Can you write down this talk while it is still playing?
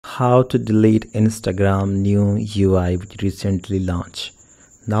how to delete Instagram new UI which recently launched.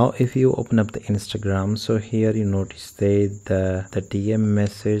 Now if you open up the Instagram, so here you notice that the DM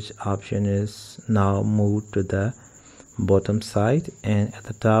message option is now moved to the bottom side, and at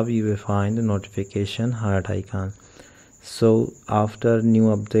the top you will find the notification heart icon. So after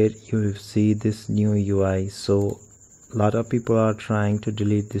new update you will see this new UI. So a lot of people are trying to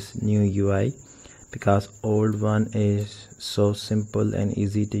delete this new UI because old one is so simple and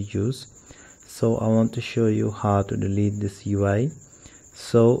easy to use. So I want to show you how to delete this UI.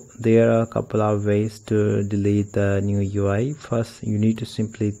 So there are a couple of ways to delete the new UI. First, you need to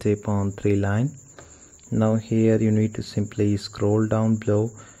simply tap on three line. Now here you need to simply scroll down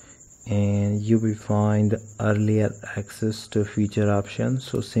below and you will find earlier access to feature option.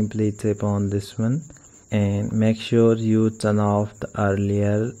 So simply tap on this one and make sure you turn off the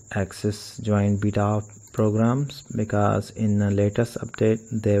earlier access join beta programs, because in the latest update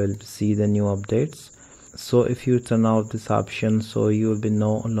they will see the new updates. So if you turn off this option, so you will be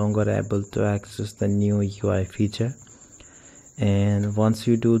no longer able to access the new UI feature. And once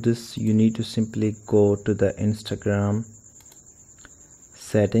you do this, you need to simply go to the Instagram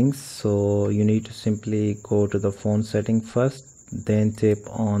settings. So you need to simply go to the phone setting first, then tap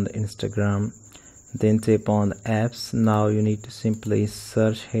on the Instagram, then tap on the apps. Now you need to simply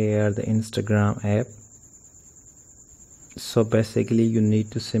search here the Instagram app. So basically you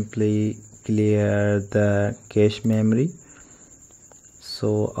need to simply clear the cache memory.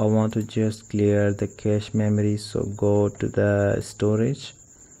 So I want to just clear the cache memory, so go to the storage,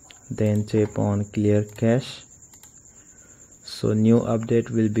 then tap on clear cache. So new update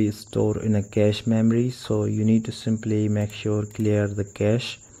will be stored in a cache memory, so you need to simply make sure clear the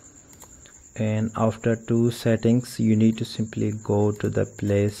cache. And after two settings you need to simply go to the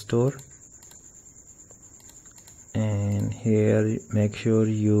Play Store, and here make sure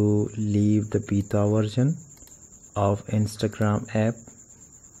you leave the beta version of Instagram app.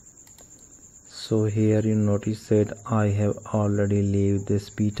 So here you notice that I have already leave this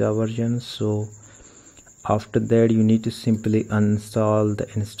beta version. So after that you need to simply uninstall the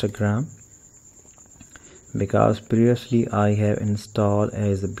Instagram, because previously I have installed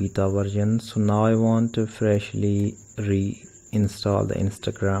as a beta version. So now I want to freshly reinstall the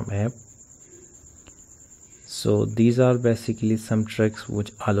Instagram app. So these are basically some tricks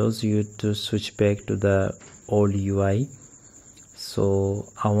which allows you to switch back to the old UI. So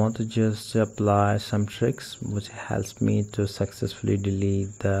I want to just apply some tricks which helps me to successfully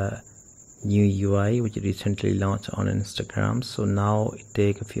delete the new UI which recently launched on Instagram. So now it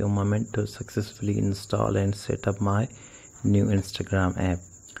takes a few moments to successfully install and set up my new Instagram app.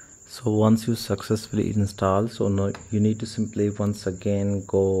 So once you successfully install, so now you need to simply once again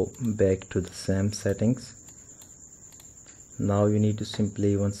go back to the same settings. Now you need to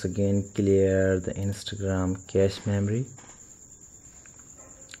simply once again clear the Instagram cache memory.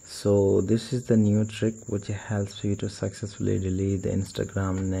 So this is the new trick which helps you to successfully delete the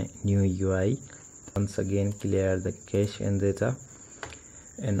Instagram new UI. Once again clear the cache and data,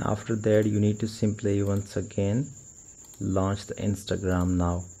 and after that you need to simply once again launch the Instagram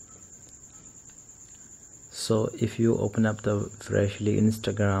now. So if you open up the freshly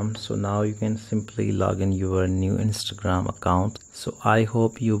Instagram, so now you can simply log in your new Instagram account. So I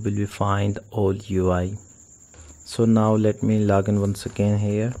hope you will find old UI. So now let me log in once again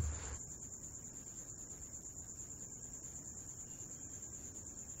here.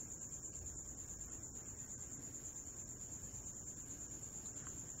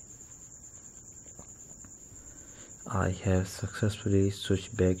 I have successfully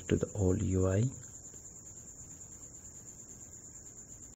switched back to the old UI.